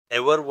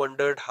Ever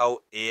wondered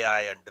how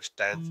AI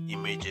understands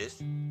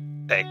images,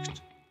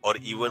 text, or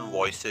even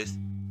voices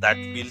that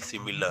feel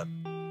similar,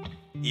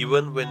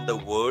 even when the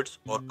words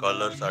or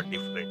colors are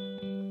different?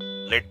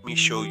 Let me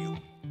show you.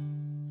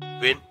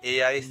 When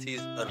AI sees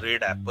a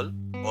red apple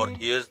or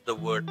hears the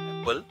word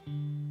apple,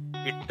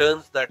 it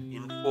turns that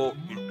info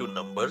into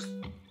numbers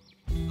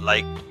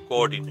like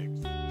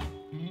coordinates.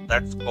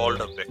 That's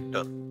called a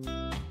vector.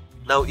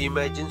 Now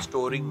imagine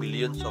storing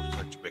millions of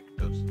such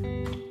vectors.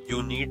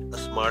 You need a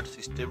smart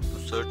system to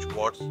search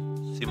what's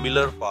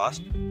similar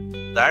fast.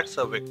 That's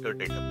a vector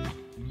database.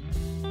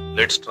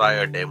 Let's try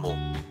a demo.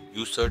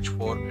 You search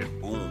for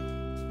and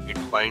boom, it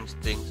finds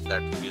things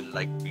that feel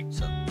like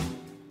pizza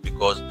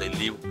because they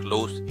live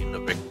close in a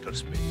vector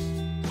space.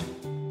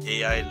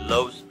 AI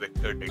loves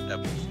vector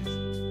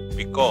databases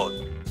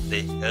because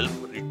they help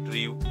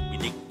retrieve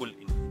meaningful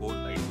info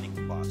lightning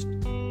fast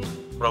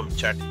from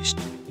chat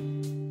history,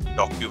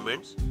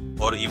 documents,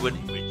 or even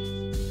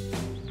images.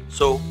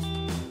 So,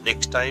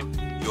 next time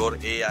your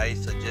AI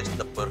suggests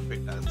the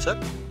perfect answer,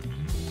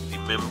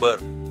 remember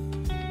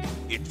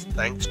it's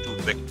thanks to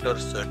vector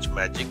search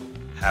magic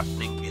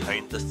happening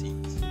behind the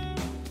scenes.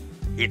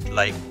 Hit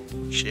like,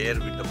 share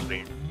with a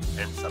friend,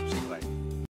 and subscribe.